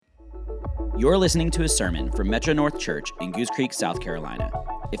You're listening to a sermon from Metro North Church in Goose Creek, South Carolina.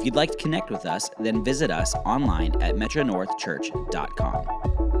 If you'd like to connect with us, then visit us online at metronorthchurch.com.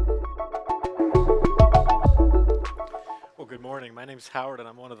 Well, good morning. My name's Howard, and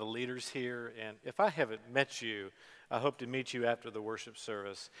I'm one of the leaders here. And if I haven't met you, I hope to meet you after the worship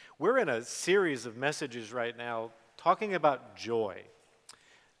service. We're in a series of messages right now talking about joy.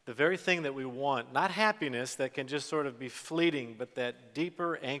 The very thing that we want, not happiness that can just sort of be fleeting, but that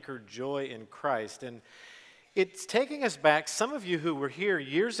deeper anchored joy in Christ. And it's taking us back. Some of you who were here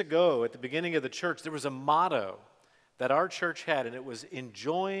years ago at the beginning of the church, there was a motto that our church had, and it was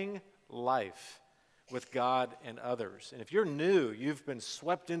enjoying life with God and others. And if you're new, you've been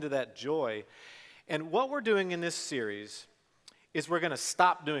swept into that joy. And what we're doing in this series is we're going to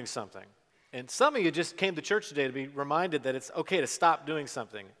stop doing something. And some of you just came to church today to be reminded that it's okay to stop doing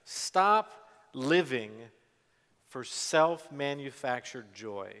something. Stop living for self-manufactured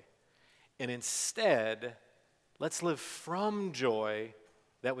joy. And instead, let's live from joy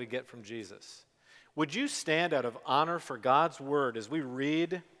that we get from Jesus. Would you stand out of honor for God's word as we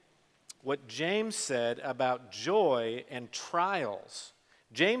read what James said about joy and trials?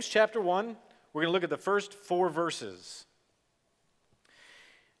 James chapter 1, we're going to look at the first 4 verses.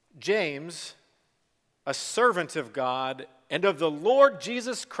 James, a servant of God and of the Lord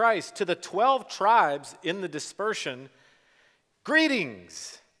Jesus Christ, to the 12 tribes in the dispersion,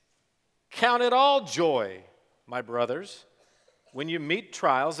 greetings. Count it all joy, my brothers, when you meet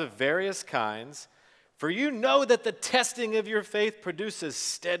trials of various kinds, for you know that the testing of your faith produces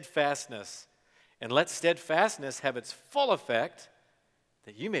steadfastness. And let steadfastness have its full effect,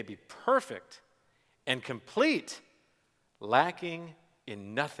 that you may be perfect and complete, lacking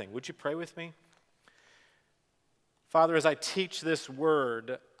in nothing. Would you pray with me? Father, as I teach this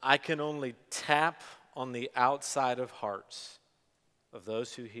word, I can only tap on the outside of hearts of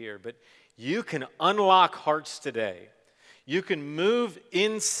those who hear, but you can unlock hearts today. You can move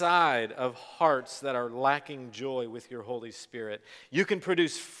inside of hearts that are lacking joy with your Holy Spirit. You can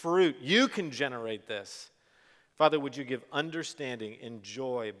produce fruit. You can generate this. Father, would you give understanding and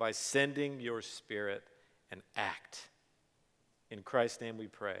joy by sending your Spirit and act? In Christ's name we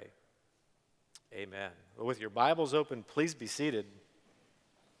pray. Amen. Well, with your Bibles open, please be seated.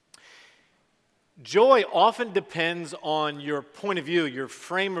 Joy often depends on your point of view, your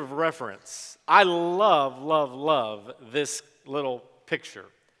frame of reference. I love this little picture.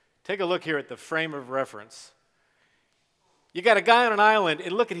 Take a look here at the frame of reference. You got a guy on an island,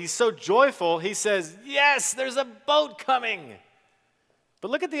 and look at, he's so joyful, he says, yes, there's a boat coming. But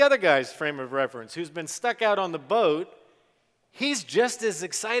look at the other guy's frame of reference who's been stuck out on the boat. He's just as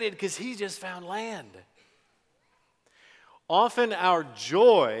excited because he just found land. Often our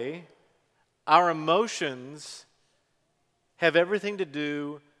joy, our emotions, have everything to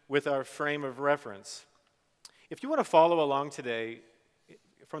do with our frame of reference. If you want to follow along today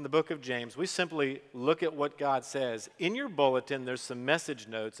from the book of James, we simply look at what God says. In your bulletin, there's some message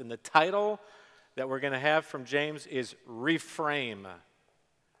notes, and the title that we're going to have from James is Reframe.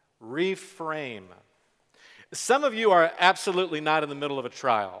 Reframe. Some of you are absolutely not in the middle of a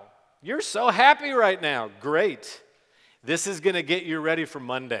trial. You're so happy right now. Great. This is going to get you ready for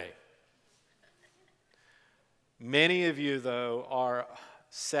Monday. Many of you, though, are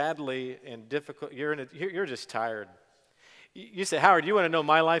sadly in difficult. You're just tired. You say, Howard, you want to know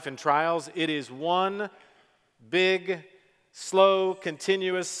my life in trials? It is one big, slow,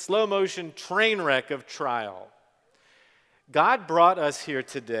 continuous, slow-motion train wreck of trial. God brought us here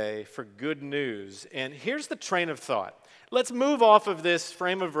today for good news, and here's the train of thought. Let's move off of this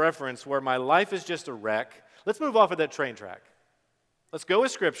frame of reference where my life is just a wreck. Let's move off of that train track. Let's go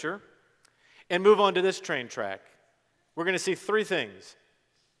with Scripture and move on to this train track. We're going to see 3 things.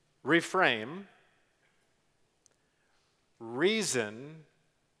 Reframe, reason.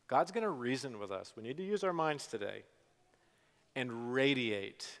 God's going to reason with us. We need to use our minds today. And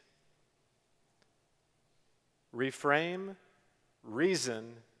radiate. Reframe,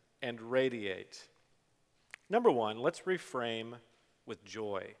 reason, and radiate. Number 1, let's reframe with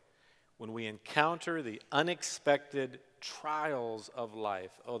joy. When we encounter the unexpected trials of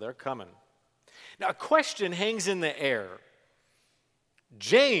life, oh, they're coming. Now, a question hangs in the air.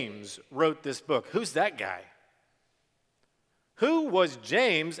 James wrote this book. Who's that guy? Who was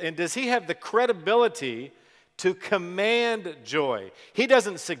James, and does he have the credibility to command joy? He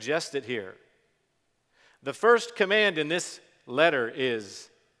doesn't suggest it here. The first command in this letter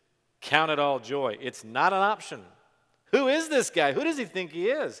is, count it all joy. It's not an option. Who is this guy? Who does he think he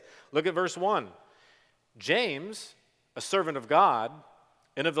is? Look at verse 1. James, a servant of God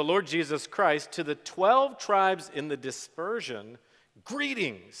and of the Lord Jesus Christ, to the 12 tribes in the dispersion,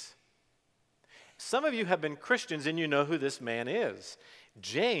 greetings. some of you have been Christians and you know who this man is.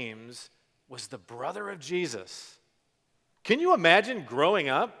 James was the brother of Jesus. Can you imagine growing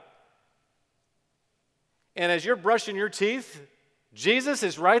up? And as you're brushing your teeth, Jesus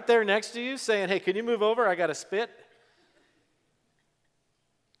is right there next to you saying, hey, can you move over? I got to spit.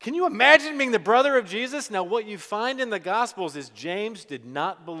 Can you imagine being the brother of Jesus? Now, what you find in the Gospels is James did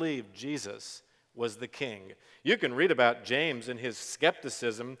not believe Jesus was the king. You can read about James and his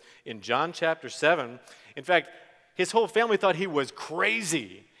skepticism in John chapter 7. In fact, his whole family thought he was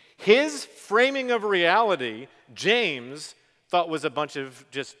crazy. His framing of reality, James thought was a bunch of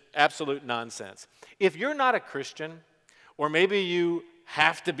just absolute nonsense. If you're not a Christian, or maybe you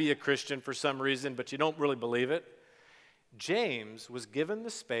have to be a Christian for some reason, but you don't really believe it, James was given the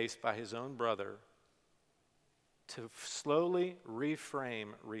space by his own brother to slowly reframe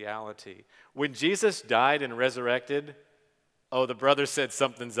reality. When Jesus died and resurrected, the brother said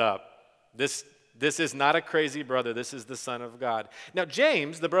something's up. This is not a crazy brother. This is the Son of God. Now,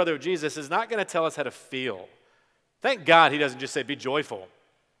 James, the brother of Jesus, is not going to tell us how to feel. Thank God he doesn't just say, be joyful.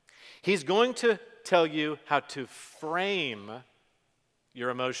 He's going to tell you how to frame your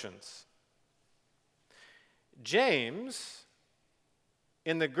emotions. James,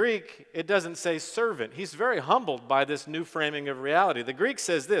 in the Greek, it doesn't say servant. He's very humbled by this new framing of reality. The Greek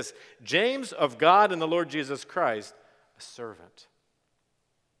says this, James of God and the Lord Jesus Christ, a servant.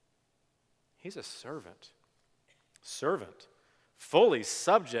 He's a servant. Servant, fully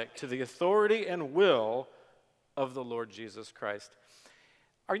subject to the authority and will of the Lord Jesus Christ.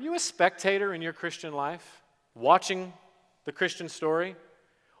 Are you a spectator in your Christian life, watching the Christian story?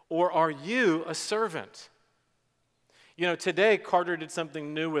 Or are you a servant? You know, today Carter did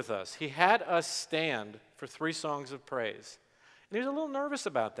something new with us. He had us stand for 3 songs of praise. And he was a little nervous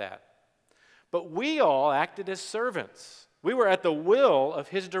about that. But we all acted as servants. We were at the will of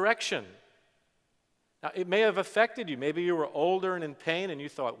his direction. Now, it may have affected you. Maybe you were older and in pain and you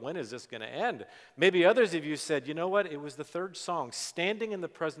thought, when is this going to end? Maybe others of you said, you know what? It was the 3rd song, standing in the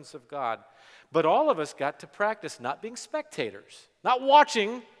presence of God. But all of us got to practice not being spectators, not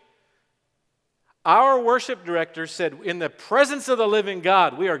watching. Our worship director said, in the presence of the living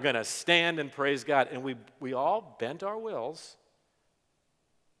God, we are going to stand and praise God. And we all bent our wills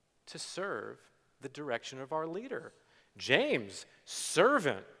to serve the direction of our leader. James,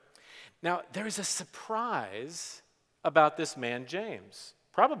 servant. Now, there's a surprise about this man, James,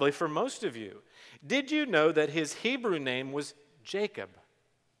 probably for most of you. Did you know that his Hebrew name was Jacob?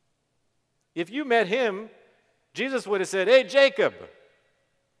 If you met him, Jesus would have said, hey, Jacob.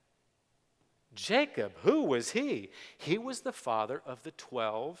 Jacob, who was he? He was the father of the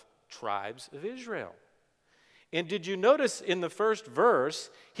 12 tribes of Israel. And did you notice in the first verse,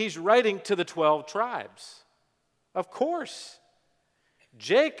 he's writing to the 12 tribes? Of course.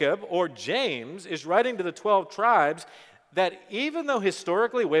 Jacob, or James, is writing to the 12 tribes that even though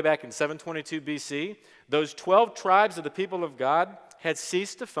historically, way back in 722 BC, those 12 tribes of the people of God had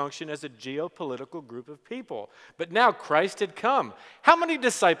ceased to function as a geopolitical group of people. But now Christ had come. How many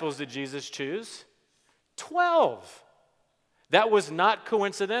disciples did Jesus choose? 12. That was not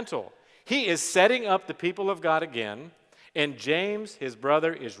coincidental. He is setting up the people of God again, and James, his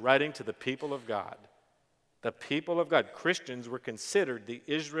brother, is writing to the people of God. The people of God. Christians were considered the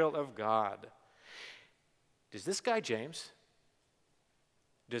Israel of God. Does this guy, James,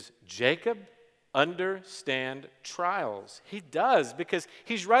 does Jacob understand trials? He does, because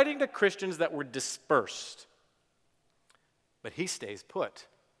he's writing to Christians that were dispersed. But he stays put.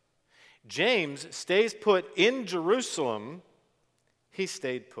 James stays put in Jerusalem. He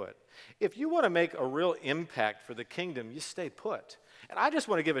stayed put. If you want to make a real impact for the kingdom, you stay put. And I just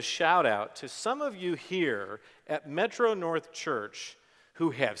want to give a shout out to some of you here at Metro North Church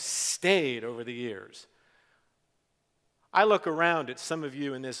who have stayed over the years. I look around at some of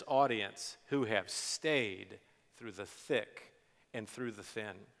you in this audience who have stayed through the thick and through the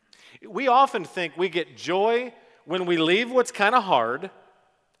thin. We often think we get joy when we leave what's kind of hard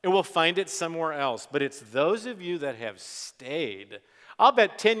and we'll find it somewhere else. But it's those of you that have stayed. I'll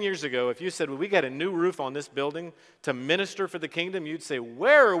bet 10 years ago, if you said, well, we got a new roof on this building to minister for the kingdom, you'd say,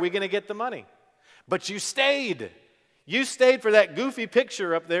 where are we going to get the money? But you stayed. You stayed for that goofy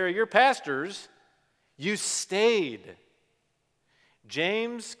picture up there of your pastors. You stayed.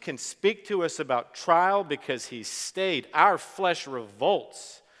 James can speak to us about trial because he stayed. Our flesh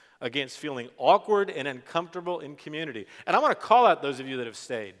revolts against feeling awkward and uncomfortable in community. And I want to call out those of you that have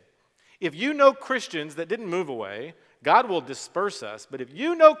stayed. If you know Christians that didn't move away, God will disperse us. But if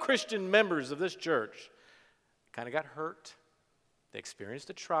you know Christian members of this church, kind of got hurt, they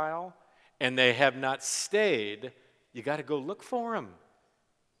experienced a trial, and they have not stayed, you got to go look for them.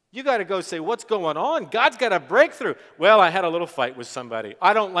 You got to go say, what's going on? God's got a breakthrough. Well, I had a little fight with somebody.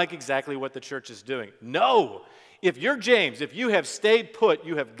 I don't like exactly what the church is doing. No. If you're James, if you have stayed put,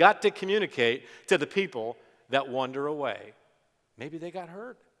 you have got to communicate to the people that wander away. Maybe they got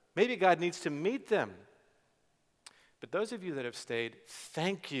hurt. Maybe God needs to meet them. But those of you that have stayed,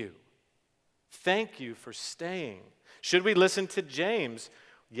 thank you. Thank you for staying. Should we listen to James?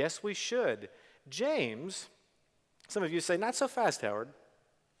 Yes, we should. James, some of you say, not so fast, Howard.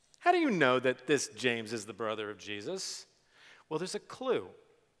 How do you know that this James is the brother of Jesus? Well, there's a clue.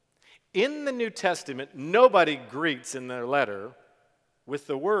 In the New Testament, nobody greets in their letter with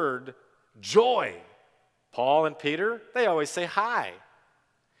the word joy. Paul and Peter, they always say hi.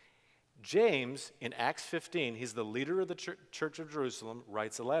 James, in Acts 15, he's the leader of the Church of Jerusalem,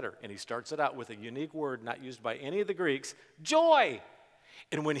 writes a letter, and he starts it out with a unique word not used by any of the Greeks, joy.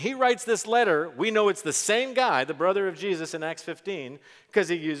 And when he writes this letter, we know it's the same guy, the brother of Jesus in Acts 15, because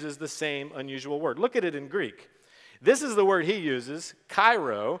he uses the same unusual word. Look at it in Greek. This is the word he uses,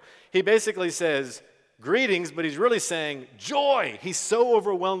 kairo. He basically says greetings, but he's really saying joy. He's so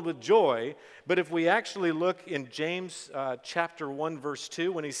overwhelmed with joy. But if we actually look in James chapter 1, verse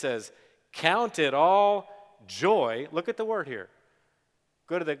 2, when he says, count it all joy, look at the word here.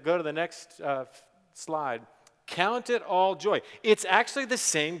 Go to the next slide. Count it all joy. It's actually the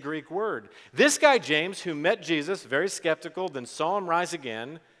same Greek word. This guy, James, who met Jesus, very skeptical, then saw him rise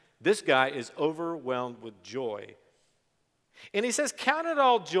again, this guy is overwhelmed with joy. And he says, count it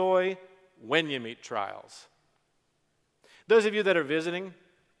all joy when you meet trials. Those of you that are visiting,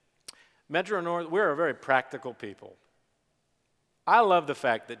 Metro North, we're a very practical people. I love the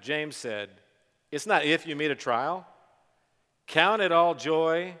fact that James said, it's not if you meet a trial, count it all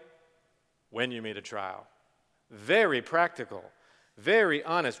joy when you meet a trial. Very practical, very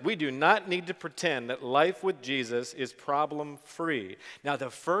honest. We do not need to pretend that life with Jesus is problem-free. Now, the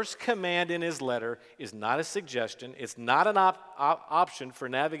first command in his letter is not a suggestion. It's not an option for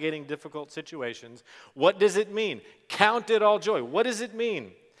navigating difficult situations. What does it mean? Count it all joy. What does it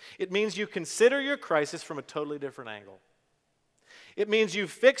mean? It means you consider your crisis from a totally different angle. It means you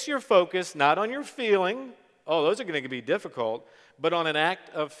fix your focus not on your feeling, oh, those are going to be difficult, but on an act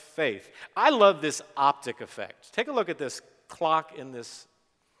of faith. I love this optic effect. Take a look at this clock in this.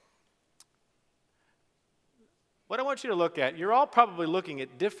 What I want you to look at, you're all probably looking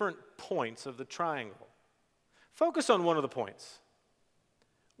at different points of the triangle. Focus on one of the points.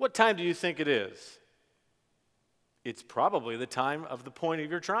 What time do you think it is? It's probably the time of the point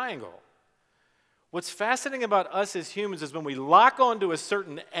of your triangle. What's fascinating about us as humans is when we lock onto a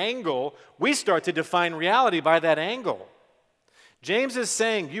certain angle, we start to define reality by that angle. James is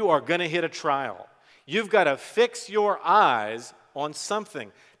saying you are going to hit a trial. You've got to fix your eyes on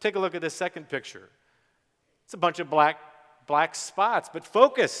something. Take a look at this second picture. It's a bunch of black spots, but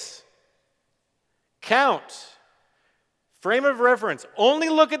focus. Count. Frame of reference. Only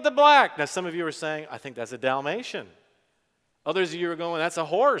look at the black. Now, some of you are saying, I think that's a Dalmatian. Others of you are going, that's a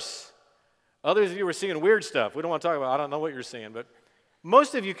horse. Others of you are seeing weird stuff. We don't want to talk about, I don't know what you're seeing, but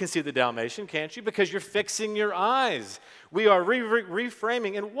most of you can see the Dalmatian, can't you? Because you're fixing your eyes. We are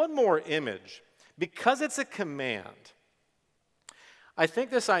reframing. And one more image. Because it's a command, I think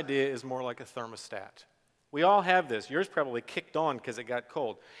this idea is more like a thermostat. We all have this. Yours probably kicked on because it got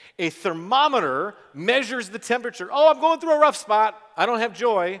cold. A thermometer measures the temperature. Oh, I'm going through a rough spot. I don't have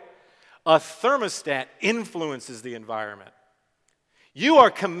joy. A thermostat influences the environment. You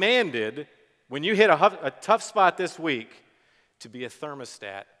are commanded, when you hit a tough spot this week, to be a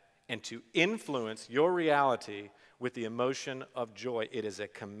thermostat and to influence your reality with the emotion of joy. It is a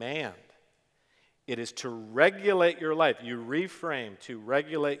command. It is to regulate your life. You reframe to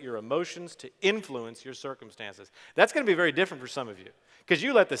regulate your emotions, to influence your circumstances. That's going to be very different for some of you because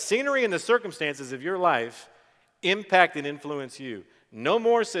you let the scenery and the circumstances of your life impact and influence you. No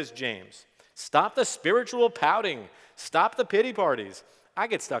more, says James. Stop the spiritual pouting. Stop the pity parties. I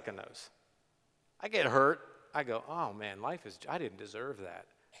get stuck in those. I get hurt. I go, oh man, I didn't deserve that.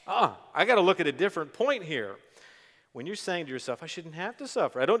 I got to look at a different point here. When you're saying to yourself, I shouldn't have to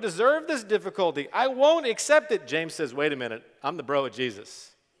suffer. I don't deserve this difficulty. I won't accept it. James says, wait a minute. I'm the bro of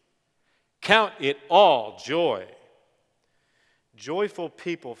Jesus. Count it all joy. Joyful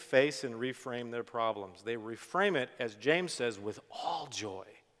people face and reframe their problems. They reframe it, as James says, with all joy,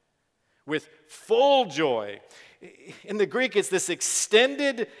 with full joy. In the Greek, it's this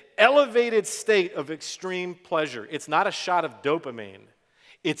extended, elevated state of extreme pleasure. It's not a shot of dopamine.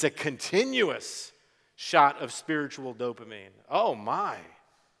 It's a continuous shot of spiritual dopamine. Oh my.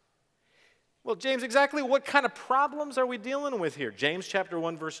 Well, James, exactly what kind of problems are we dealing with here? James chapter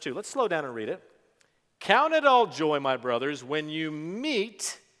 1, verse 2. Let's slow down and read it. Count it all joy, my brothers, when you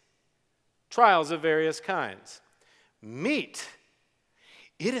meet trials of various kinds. Meet.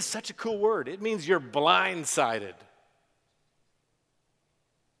 It is such a cool word. It means you're blindsided.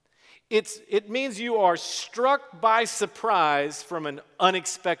 It means you are struck by surprise from an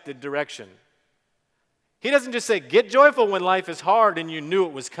unexpected direction. He doesn't just say, get joyful when life is hard and you knew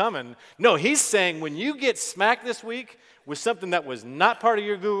it was coming. No, he's saying when you get smacked this week with something that was not part of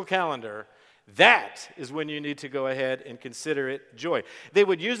your Google Calendar, that is when you need to go ahead and consider it joy. They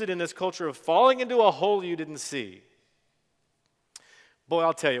would use it in this culture of falling into a hole you didn't see. Boy,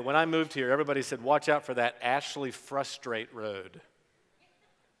 I'll tell you, when I moved here, everybody said, watch out for that Ashley Frustrate Road.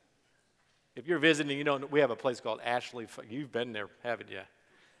 If you're visiting, you know, we have a place called Ashley. You've been there, haven't you?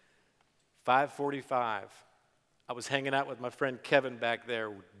 545. I was hanging out with my friend Kevin back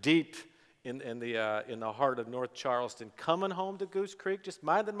there, deep in the heart of North Charleston, coming home to Goose Creek, just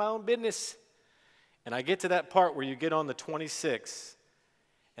minding my own business. And I get to that part where you get on the 26,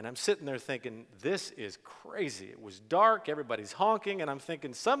 and I'm sitting there thinking, this is crazy. It was dark, everybody's honking, and I'm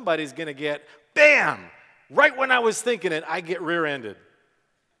thinking somebody's going to get, bam! Right when I was thinking it, I get rear-ended.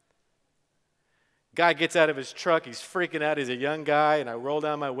 Guy gets out of his truck, he's freaking out, he's a young guy, and I roll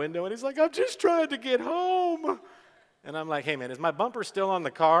down my window, and he's like, I'm just trying to get home. And I'm like, hey man, is my bumper still on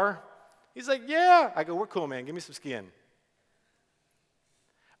the car? He's like, yeah. I go, we're cool, man, give me some skin.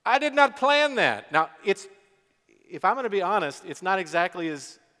 I did not plan that. Now, if I'm going to be honest, it's not exactly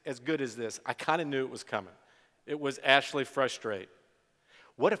as good as this. I kind of knew it was coming. It was Ashley Frustrate.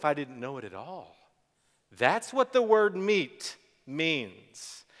 What if I didn't know it at all? That's what the word meet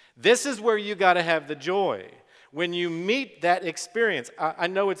means. This is where you got to have the joy. When you meet that experience. I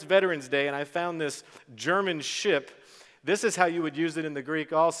know it's Veterans Day, and I found this German ship. This is how you would use it in the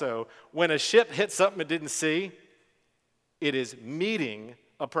Greek also. When a ship hits something it didn't see, it is meeting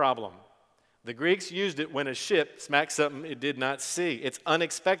a problem. The Greeks used it when a ship smacked something it did not see. It's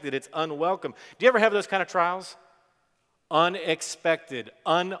unexpected. It's unwelcome. Do you ever have those kind of trials? Unexpected,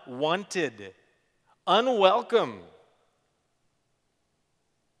 unwanted, unwelcome.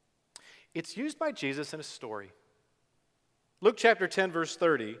 It's used by Jesus in a story. Luke chapter 10, verse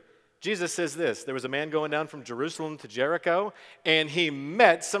 30, Jesus says this, there was a man going down from Jerusalem to Jericho, and he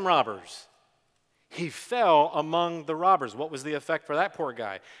met some robbers. He fell among the robbers. What was the effect for that poor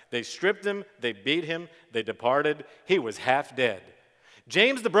guy? They stripped him, they beat him, they departed. He was half dead.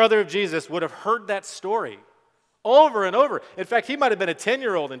 James, the brother of Jesus, would have heard that story over and over. In fact, he might have been a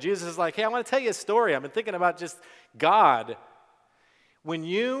 10-year-old, and Jesus is like, hey, I want to tell you a story. I've been thinking about just God. When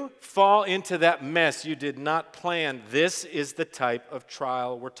you fall into that mess you did not plan, this is the type of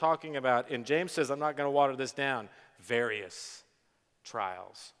trial we're talking about. And James says, I'm not going to water this down. Various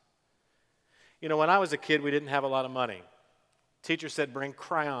trials. You know, when I was a kid, we didn't have a lot of money. Teacher said, bring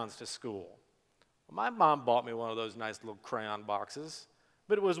crayons to school. Well, my mom bought me one of those nice little crayon boxes,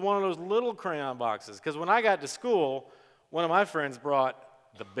 but it was one of those little crayon boxes, because when I got to school, one of my friends brought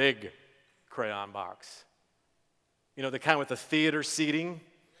the big crayon box. You know, the kind with the theater seating.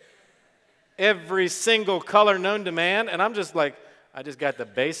 Every single color known to man. And I'm just like, I just got the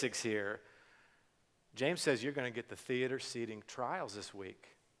basics here. James says you're going to get the theater seating trials this week.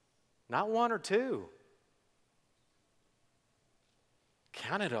 Not one or two.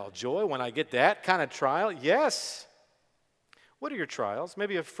 Count it all joy when I get that kind of trial? Yes. What are your trials?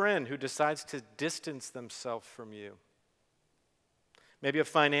 Maybe a friend who decides to distance themselves from you. Maybe a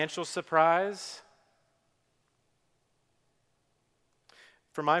financial surprise.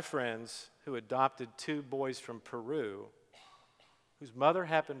 For my friends who adopted two boys from Peru, whose mother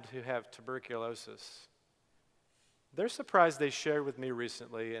happened to have tuberculosis, their surprise they shared with me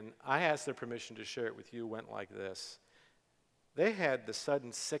recently, and I asked their permission to share it with you, went like this. They had the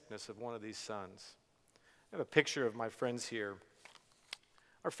sudden sickness of one of these sons. I have a picture of my friends here.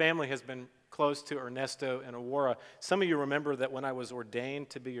 Our family has been close to Ernesto and Aurora. Some of you remember that when I was ordained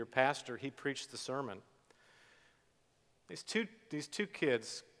to be your pastor, he preached the sermon. These two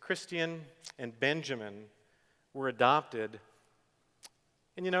kids, Christian and Benjamin, were adopted.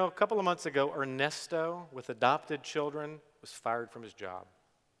 And you know, a couple of months ago, Ernesto, with adopted children, was fired from his job.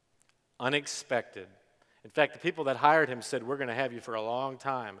 Unexpected. In fact, the people that hired him said, we're going to have you for a long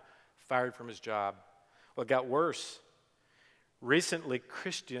time. Fired from his job. Well, it got worse. Recently,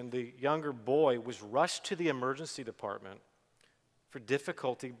 Christian, the younger boy, was rushed to the emergency department for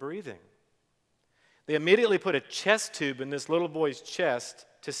difficulty breathing. They immediately put a chest tube in this little boy's chest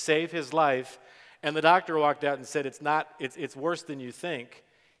to save his life, and the doctor walked out and said, it's worse than you think.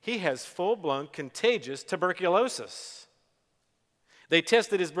 He has full-blown contagious tuberculosis. They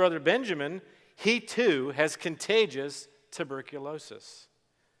tested his brother Benjamin. He too has contagious tuberculosis.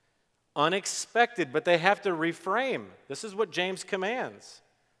 Unexpected, but they have to reframe. This is what James commands.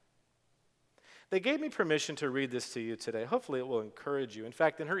 They gave me permission to read this to you today. Hopefully it will encourage you. In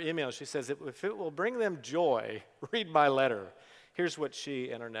fact, in her email, she says, if it will bring them joy, read my letter. Here's what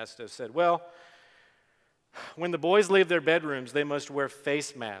she and Ernesto said. Well, when the boys leave their bedrooms, they must wear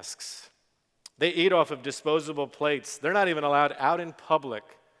face masks. They eat off of disposable plates. They're not even allowed out in public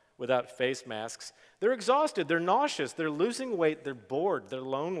without face masks. They're exhausted. They're nauseous. They're losing weight. They're bored. They're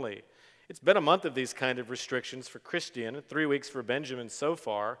lonely. It's been a month of these kind of restrictions for Christian, 3 weeks for Benjamin so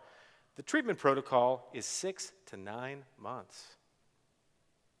far. The treatment protocol is 6 to 9 months.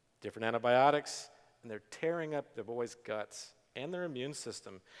 Different antibiotics, and they're tearing up the boys' guts and their immune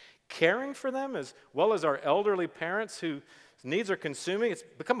system. Caring for them as well as our elderly parents whose needs are consuming, it's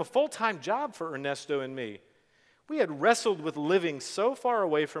become a full-time job for Ernesto and me. We had wrestled with living so far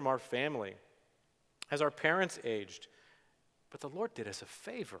away from our family as our parents aged, but the Lord did us a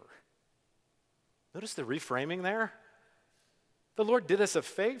favor. Notice the reframing there? The Lord did us a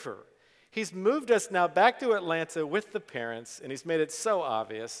favor. He's moved us now back to Atlanta with the parents, and he's made it so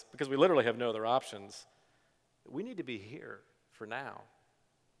obvious, because we literally have no other options, that we need to be here for now.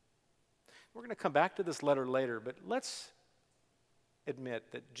 We're going to come back to this letter later, but let's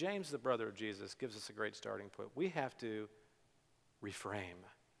admit that James, the brother of Jesus, gives us a great starting point. We have to reframe.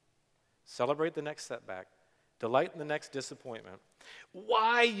 Celebrate the next setback. Delight in the next disappointment.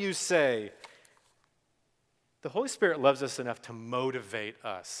 Why, you say? The Holy Spirit loves us enough to motivate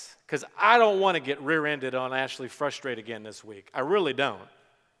us, because I don't want to get rear-ended on Ashley Frustrate again this week. I really don't.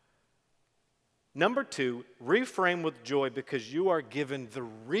 Number 2, reframe with joy because you are given the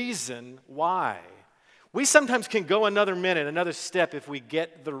reason why. We sometimes can go another minute, another step if we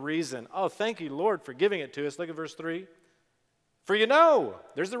get the reason. Oh, thank you, Lord, for giving it to us. Look at verse 3. For you know,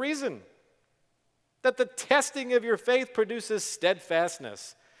 there's the reason, that the testing of your faith produces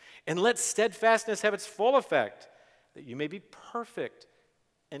steadfastness. And let steadfastness have its full effect, that you may be perfect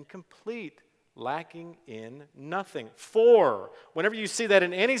and complete, lacking in nothing. For, whenever you see that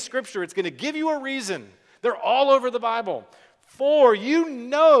in any scripture, it's going to give you a reason. They're all over the Bible. For you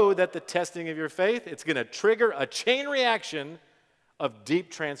know that the testing of your faith, it's going to trigger a chain reaction of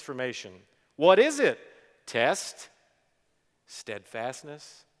deep transformation. What is it? Test,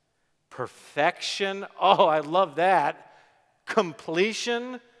 steadfastness, perfection. Oh, I love that.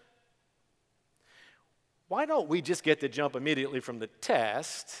 Completion. Why don't we just get to jump immediately from the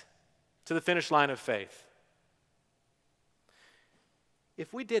test to the finish line of faith?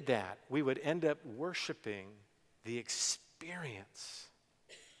 If we did that, we would end up worshiping the experience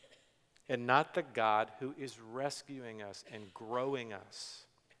and not the God who is rescuing us and growing us.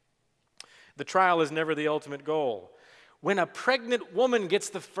 The trial is never the ultimate goal. When a pregnant woman gets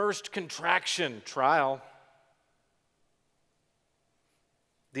the first contraction, trial,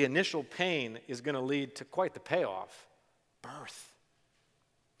 the initial pain is going to lead to quite the payoff, birth.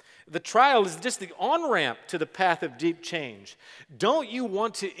 The trial is just the on-ramp to the path of deep change. Don't you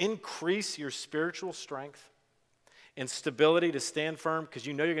want to increase your spiritual strength and stability to stand firm because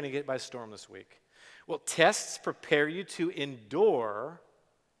you know you're going to get by storm this week? Well, tests prepare you to endure,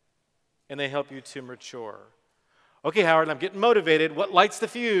 and they help you to mature. Okay, Howard, I'm getting motivated. What lights the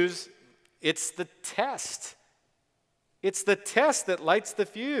fuse? It's the test. It's the test that lights the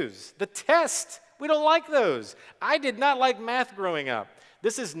fuse. The test. We don't like those. I did not like math growing up.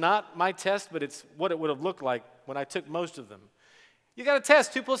 This is not my test, but it's what it would have looked like when I took most of them. You got a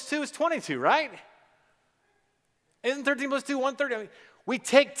test. 2 plus 2 is 22, right? Isn't 13 plus 2 130? I mean, we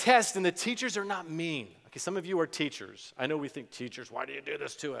take tests, and the teachers are not mean. Okay, some of you are teachers. I know we think teachers, why do you do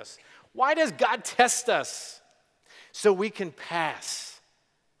this to us? Why does God test us? So we can pass,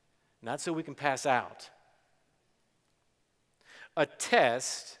 not so we can pass out. A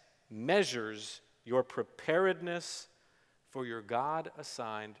test measures your preparedness for your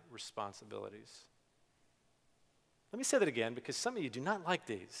God-assigned responsibilities. Let me say that again because some of you do not like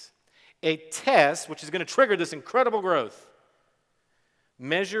these. A test, which is going to trigger this incredible growth,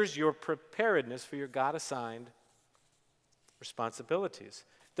 measures your preparedness for your God-assigned responsibilities.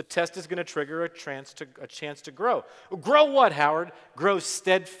 The test is going to trigger a chance to grow. Grow what, Howard? Grow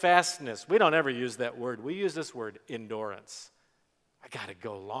steadfastness. We don't ever use that word. We use this word, endurance. I got to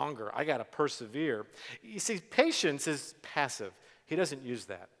go longer. I got to persevere. You see, patience is passive. He doesn't use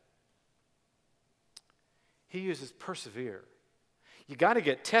that. He uses persevere. You got to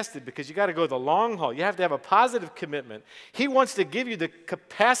get tested because you got to go the long haul. You have to have a positive commitment. He wants to give you the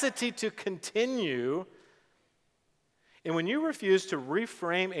capacity to continue. And when you refuse to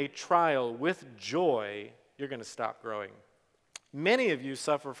reframe a trial with joy, you're going to stop growing. Many of you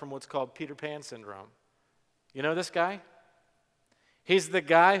suffer from what's called Peter Pan syndrome. You know this guy? He's the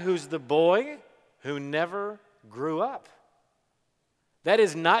guy who's the boy who never grew up. That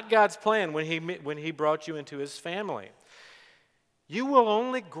is not God's plan when he brought you into his family. You will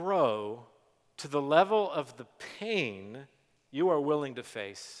only grow to the level of the pain you are willing to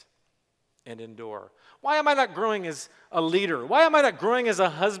face and endure. Why am I not growing as a leader? Why am I not growing as a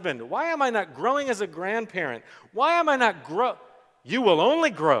husband? Why am I not growing as a grandparent? Why am I not grow? You will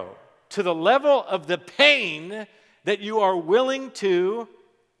only grow to the level of the pain that you are willing to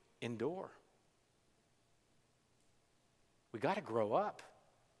endure. We got to grow up.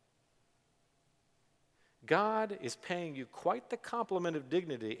 God is paying you quite the compliment of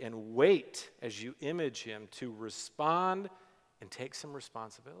dignity and wait as you image him to respond and take some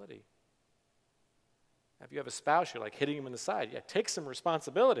responsibility. Now, if you have a spouse, you're like hitting him in the side. Yeah, take some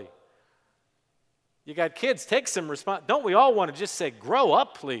responsibility. You got kids, take some responsibility. Don't we all want to just say, grow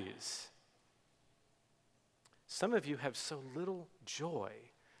up, please? Some of you have so little joy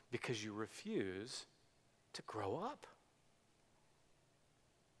because you refuse to grow up.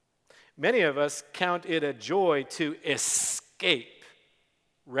 Many of us count it a joy to escape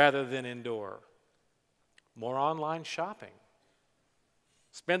rather than endure. More online shopping.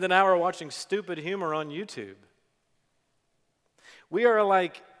 Spend an hour watching stupid humor on YouTube. We are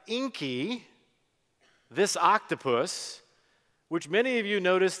like Inky, this octopus, which many of you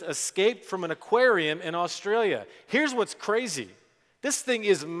noticed escaped from an aquarium in Australia. Here's what's crazy. This thing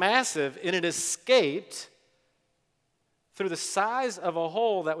is massive, and it escaped through the size of a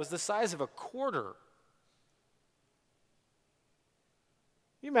hole that was the size of a quarter.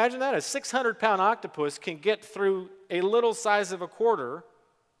 You imagine that? A 600-pound octopus can get through a little size of a quarter.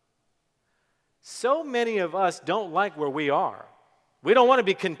 So many of us don't like where we are. We don't want to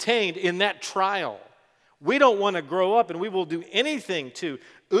be contained in that trial. We don't want to grow up, and we will do anything to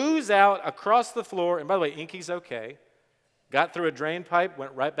ooze out across the floor. And by the way, Inky's okay. Got through a drain pipe,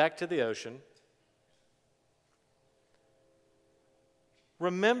 went right back to the ocean.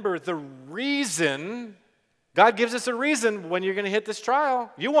 Remember the reason, God gives us a reason when you're going to hit this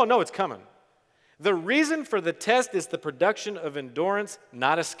trial. You won't know it's coming. The reason for the test is the production of endurance,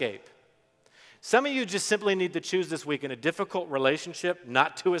 not escape. Some of you just simply need to choose this week in a difficult relationship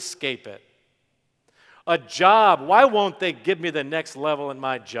not to escape it. A job, why won't they give me the next level in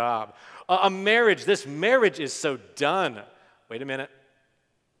my job? A marriage, this marriage is so done. Wait a minute.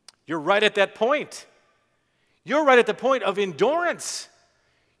 You're right at that point. You're right at the point of endurance.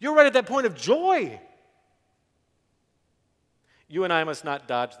 You're right at that point of joy. You and I must not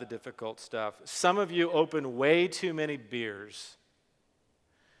dodge the difficult stuff. Some of you open way too many beers.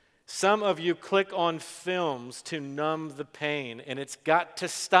 Some of you click on films to numb the pain, and it's got to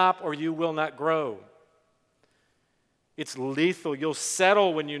stop or you will not grow. It's lethal. You'll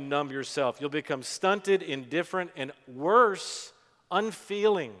settle when you numb yourself. You'll become stunted, indifferent, and worse,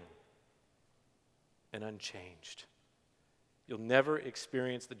 unfeeling and unchanged. You'll never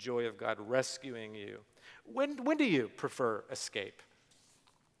experience the joy of God rescuing you. When do you prefer escape?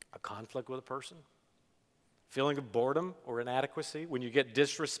 A conflict with a person? Feeling of boredom or inadequacy? When you get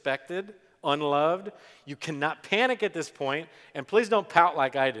disrespected, unloved? You cannot panic at this point, and please don't pout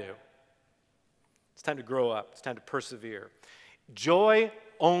like I do. It's time to grow up. It's time to persevere. Joy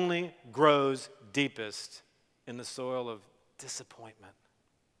only grows deepest in the soil of disappointment.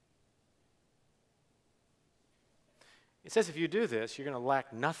 It says if you do this, you're going to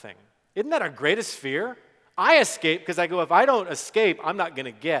lack nothing. Isn't that our greatest fear? I escape because I go, if I don't escape, I'm not going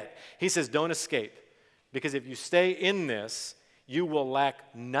to get. He says, don't escape. Because if you stay in this, you will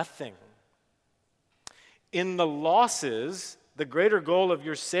lack nothing. In the losses, the greater goal of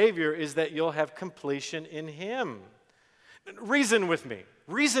your Savior is that you'll have completion in Him. Reason with me.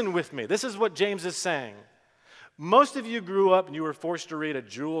 Reason with me. This is what James is saying. Most of you grew up and you were forced to read a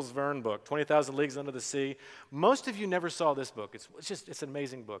Jules Verne book, 20,000 Leagues Under the Sea. Most of you never saw this book. It's an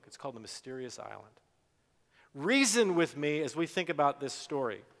amazing book. It's called The Mysterious Island. Reason with me as we think about this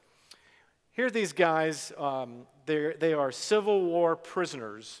story. Here are these guys. They are Civil War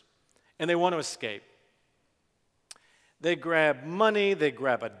prisoners, and they want to escape. They grab money, they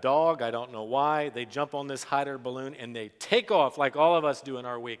grab a dog, I don't know why. They jump on this hot air balloon, and they take off like all of us do in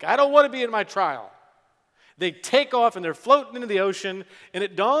our week. I don't want to be in my trial. They take off, and they're floating into the ocean, and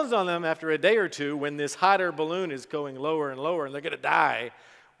it dawns on them after a day or two when this hot air balloon is going lower and lower, and they're going to die.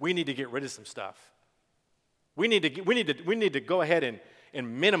 We need to get rid of some stuff. We need to go ahead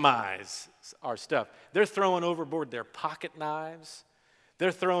and minimize our stuff. They're throwing overboard their pocket knives.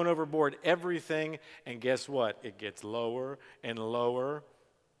 They're throwing overboard everything, and guess what? It gets lower and lower.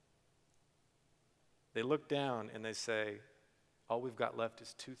 They look down and they say, all we've got left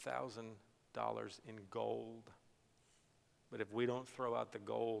is $2,000 in gold. But if we don't throw out the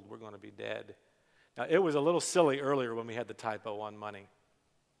gold, we're going to be dead. Now, it was a little silly earlier when we had the typo on money.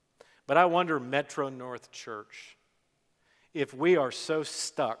 But I wonder, Metro North Church, if we are so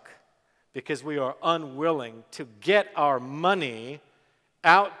stuck because we are unwilling to get our money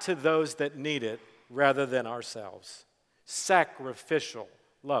out to those that need it rather than ourselves. Sacrificial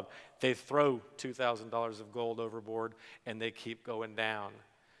love. They throw $2,000 of gold overboard and they keep going down.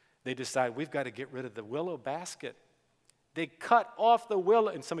 They decide we've got to get rid of the willow basket. They cut off the willow.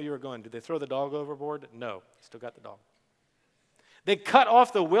 And some of you are going, did they throw the dog overboard? No, still got the dog. They cut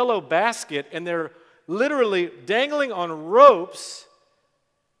off the willow basket and they're literally dangling on ropes,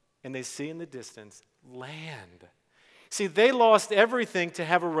 and they see in the distance land. See, they lost everything to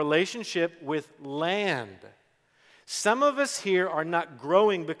have a relationship with land. Some of us here are not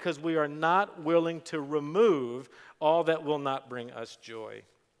growing because we are not willing to remove all that will not bring us joy.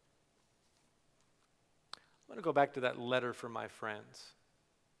 I want to go back to that letter for my friends.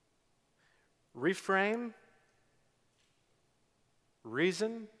 Reframe,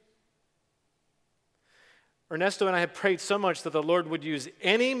 reason. Ernesto and I have prayed so much that the Lord would use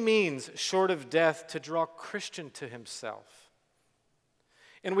any means short of death to draw Christian to himself.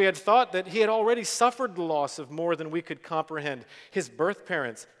 And we had thought that he had already suffered the loss of more than we could comprehend. His birth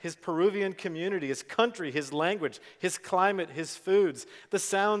parents, his Peruvian community, his country, his language, his climate, his foods, the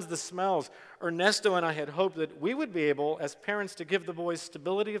sounds, the smells. Ernesto and I had hoped that we would be able, as parents, to give the boys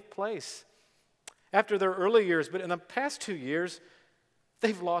stability of place after their early years. But in the past 2 years,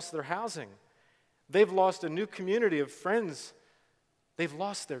 they've lost their housing. They've lost a new community of friends. They've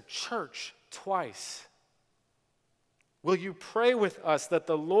lost their church twice. Will you pray with us that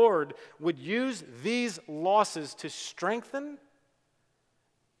the Lord would use these losses to strengthen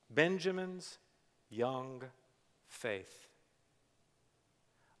Benjamin's young faith?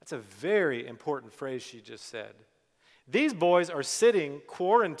 That's a very important phrase she just said. These boys are sitting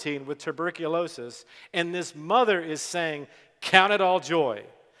quarantined with tuberculosis, and this mother is saying, count it all joy.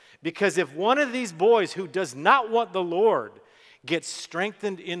 Because if one of these boys who does not want the Lord gets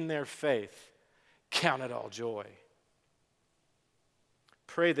strengthened in their faith, count it all joy.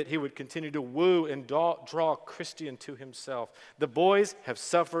 Pray that he would continue to woo and draw Christian to himself. The boys have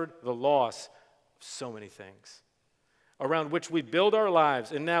suffered the loss of so many things around which we build our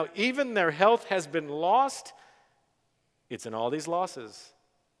lives, and now even their health has been lost. It's in all these losses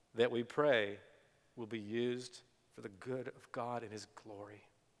that we pray will be used for the good of God and his glory.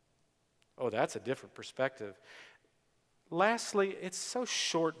 Oh, that's a different perspective. Lastly, it's so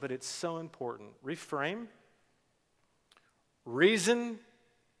short, but it's so important. Reframe, reason,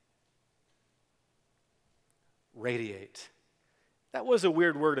 radiate. That was a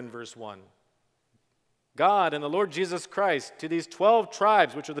weird word in verse 1. God and the Lord Jesus Christ to these 12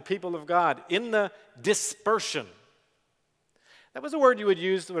 tribes, which are the people of God, in the dispersion. That was a word you would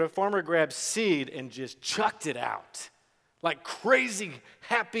use when a farmer grabbed seed and just chucked it out. Like crazy,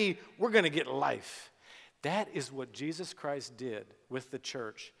 happy, we're going to get life. That is what Jesus Christ did with the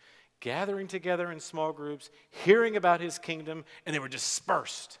church, gathering together in small groups, hearing about his kingdom, and they were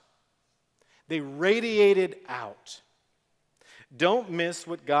dispersed. They radiated out. Don't miss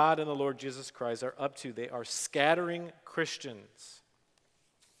what God and the Lord Jesus Christ are up to. They are scattering Christians.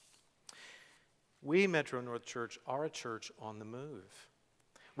 We, Metro North Church, are a church on the move.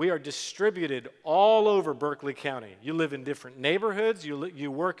 We are distributed all over Berkeley County. You live in different neighborhoods.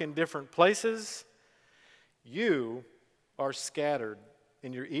 You work in different places. You are scattered,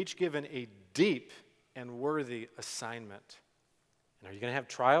 and you're each given a deep and worthy assignment. And are you going to have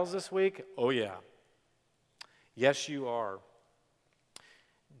trials this week? Oh, yeah. Yes, you are.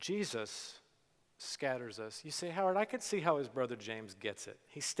 Jesus scatters us. You say, Howard, I could see how his brother James gets it.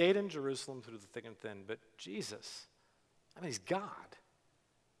 He stayed in Jerusalem through the thick and thin, but Jesus, he's God.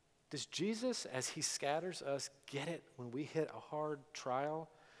 Does Jesus, as he scatters us, get it when we hit a hard trial?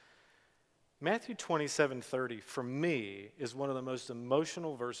 Matthew 27:30, for me, is one of the most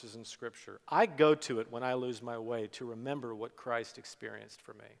emotional verses in Scripture. I go to it when I lose my way to remember what Christ experienced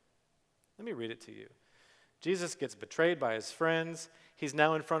for me. Let me read it to you. Jesus gets betrayed by his friends. He's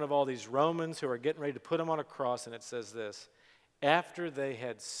now in front of all these Romans who are getting ready to put him on a cross, and it says this, after they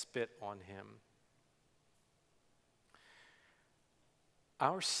had spit on him.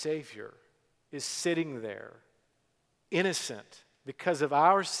 Our Savior is sitting there, innocent because of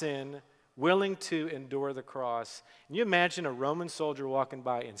our sin, willing to endure the cross. Can you imagine a Roman soldier walking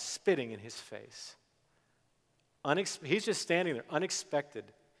by and spitting in his face? He's just standing there, unexpected.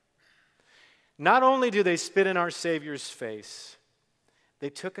 Not only do they spit in our Savior's face, they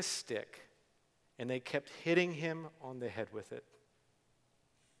took a stick and they kept hitting him on the head with it.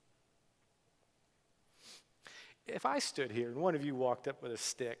 If I stood here and one of you walked up with a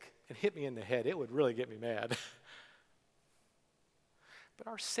stick and hit me in the head, it would really get me mad. But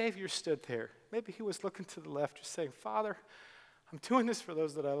our Savior stood there. Maybe he was looking to the left, just saying, Father, I'm doing this for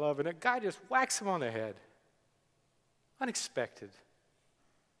those that I love. And a guy just whacks him on the head. Unexpected.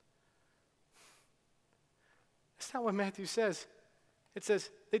 That's not what Matthew says. It says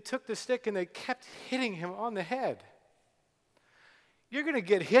they took the stick and they kept hitting him on the head. You're going to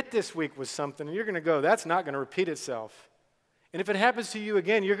get hit this week with something, and you're going to go, that's not going to repeat itself. And if it happens to you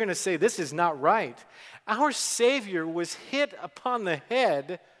again, you're going to say, this is not right. Our Savior was hit upon the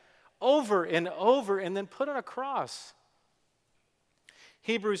head over and over and then put on a cross.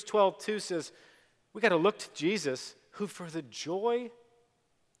 Hebrews 12:2 says, we got to look to Jesus, who for the joy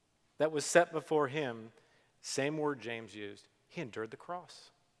that was set before him, same word James used, he endured the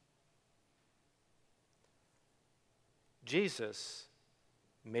cross. Jesus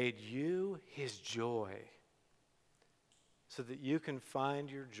made you his joy so that you can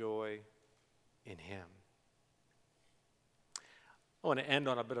find your joy in him. I want to end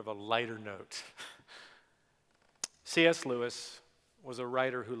on a bit of a lighter note. C.S. Lewis was a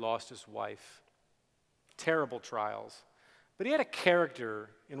writer who lost his wife. Terrible trials. But he had a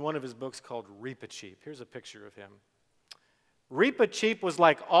character in one of his books called Reepicheep. Here's a picture of him. Reepicheep was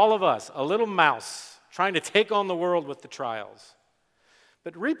like all of us, a little mouse trying to take on the world with the trials.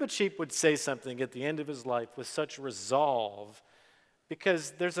 But Reepicheep would say something at the end of his life with such resolve,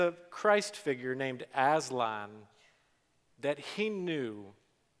 because there's a Christ figure named Aslan that he knew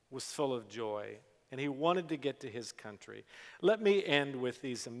was full of joy, and he wanted to get to his country. Let me end with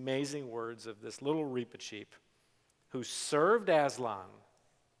these amazing words of this little Reepicheep who served Aslan,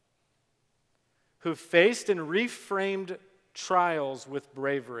 who faced and reframed trials with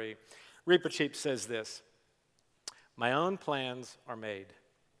bravery. Reepicheep says this, my own plans are made.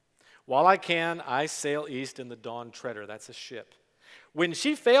 While I can, I sail east in the Dawn Treader. That's a ship. When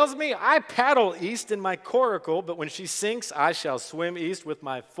she fails me, I paddle east in my coracle, but when she sinks, I shall swim east with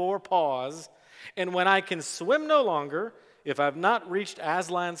my 4 paws. And when I can swim no longer, if I've not reached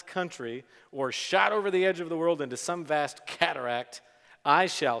Aslan's country or shot over the edge of the world into some vast cataract, I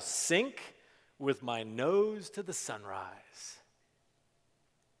shall sink with my nose to the sunrise.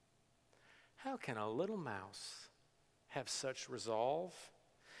 How can a little mouse have such resolve?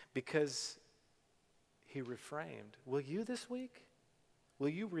 Because he reframed. Will you this week? Will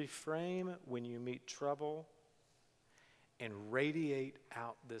you reframe when you meet trouble and radiate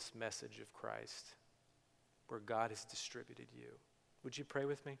out this message of Christ where God has distributed you? Would you pray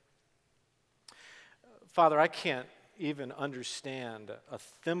with me? Father, I can't even understand a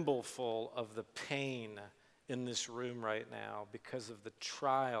thimbleful of the pain in this room right now because of the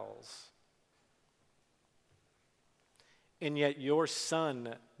trials. And yet your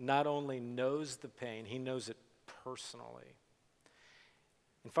Son not only knows the pain, he knows it personally.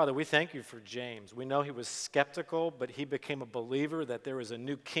 And Father, we thank you for James. We know he was skeptical, but he became a believer that there is a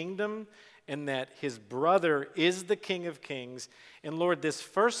new kingdom and that his brother is the King of Kings. And Lord, this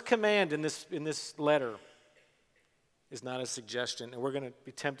first command in this letter is not a suggestion, and we're going to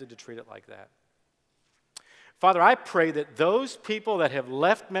be tempted to treat it like that. Father, I pray that those people that have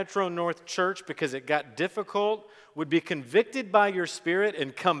left Metro North Church because it got difficult would be convicted by your Spirit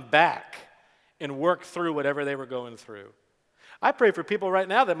and come back and work through whatever they were going through. I pray for people right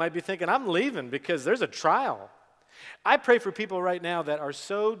now that might be thinking, I'm leaving because there's a trial. I pray for people right now that are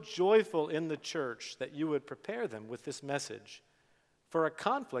so joyful in the church that you would prepare them with this message for a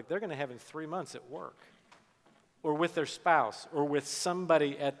conflict they're going to have in 3 months at work or with their spouse or with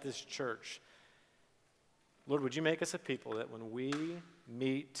somebody at this church. Lord, would you make us a people that when we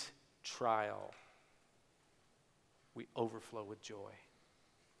meet trial, we overflow with joy.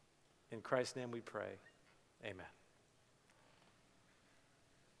 In Christ's name we pray. Amen.